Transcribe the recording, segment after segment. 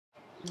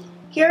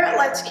Here at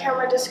Lights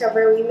Camera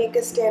Discover, we make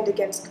a stand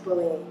against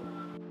bullying.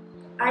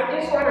 I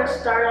just want to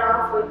start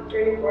off with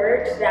 3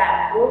 words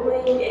that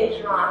bullying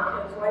is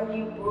wrong, because when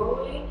you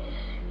bully,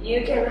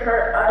 you can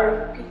hurt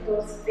other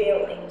people's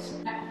feelings.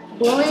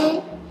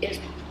 Bullying is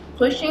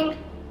pushing,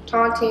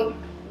 taunting,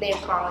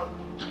 name-calling,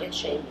 and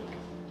shaming.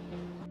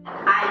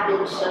 I've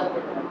been shoved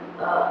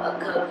a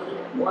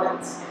cookie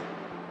once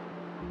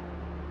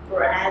for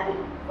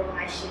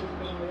my shoes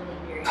being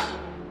really dirty.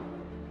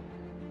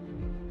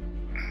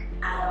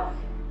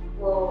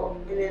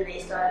 And then they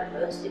started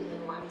roasting me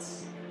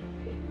once.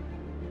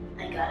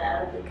 I got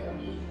out of the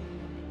cookie.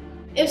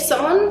 If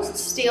someone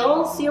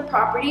steals your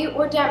property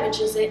or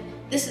damages it,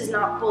 this is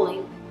not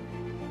bullying.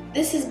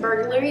 This is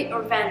burglary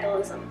or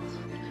vandalism.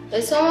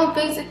 If someone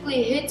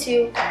physically hits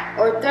you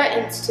or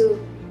threatens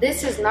to,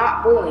 this is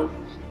not bullying.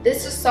 This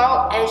is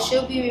assault and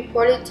should be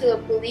reported to the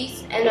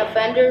police and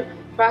offender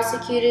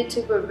prosecuted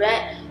to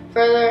prevent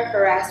further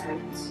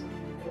harassments.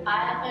 I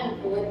have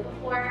been bullied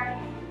before,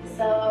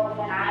 so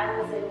when I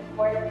was in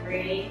 4th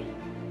grade,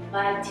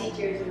 my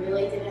teachers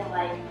really didn't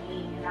like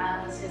me, and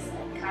I was just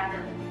kind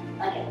of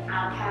like an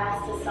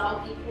outcast to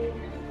some people.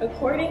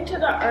 According to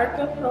the Arc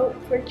of Hope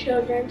for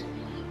Children's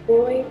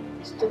bullying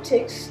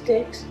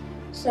statistics,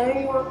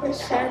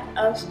 71%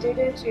 of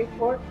students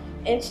report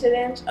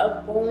incidents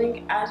of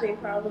bullying as a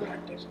problem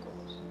at their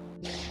schools.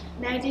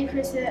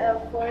 90%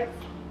 of 4th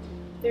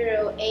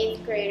through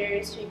 8th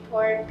graders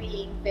report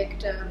being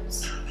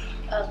victims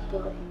of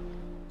bullying.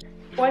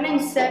 1 in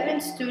 7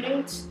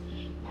 students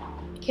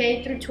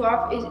K through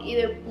 12 is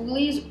either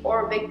bullies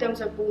or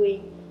victims of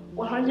bullying.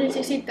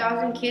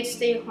 160,000 kids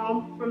stay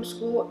home from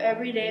school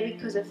every day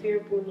because of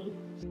fear of bullying.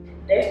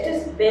 There's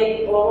this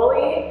big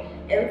bully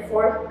in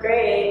 4th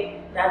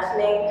grade that's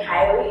named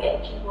Kylie,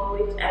 and she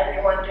bullies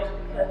everyone just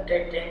because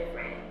they're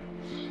different.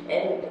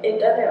 And it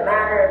doesn't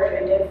matter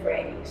if you're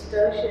different, you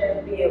still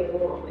shouldn't be a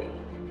bully.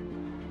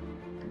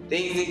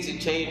 Things need to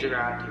change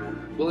around here.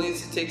 Bullying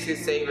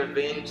statistics say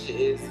revenge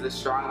is the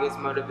strongest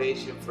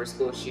motivation for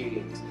school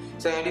shootings.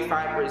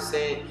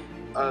 75%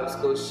 of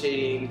school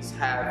shootings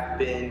have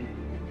been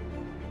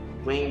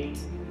linked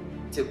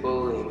to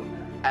bullying.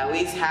 At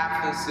least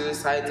half of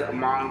suicides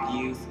among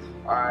youth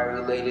are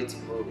related to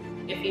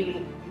bullying. If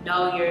you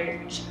know your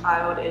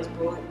child is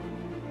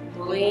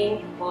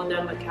bullying, hold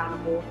them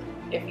accountable.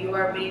 If you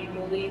are being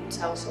bullied,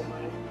 tell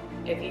someone.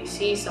 If you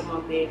see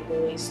someone being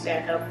bullied,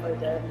 stand up for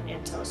them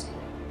and tell someone.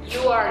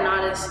 You are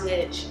not a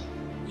snitch.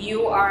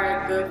 You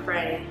are a good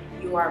friend.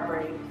 You are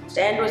brave.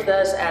 Stand with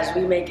us as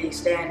we make a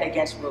stand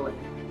against bullying.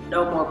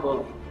 No more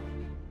bullying.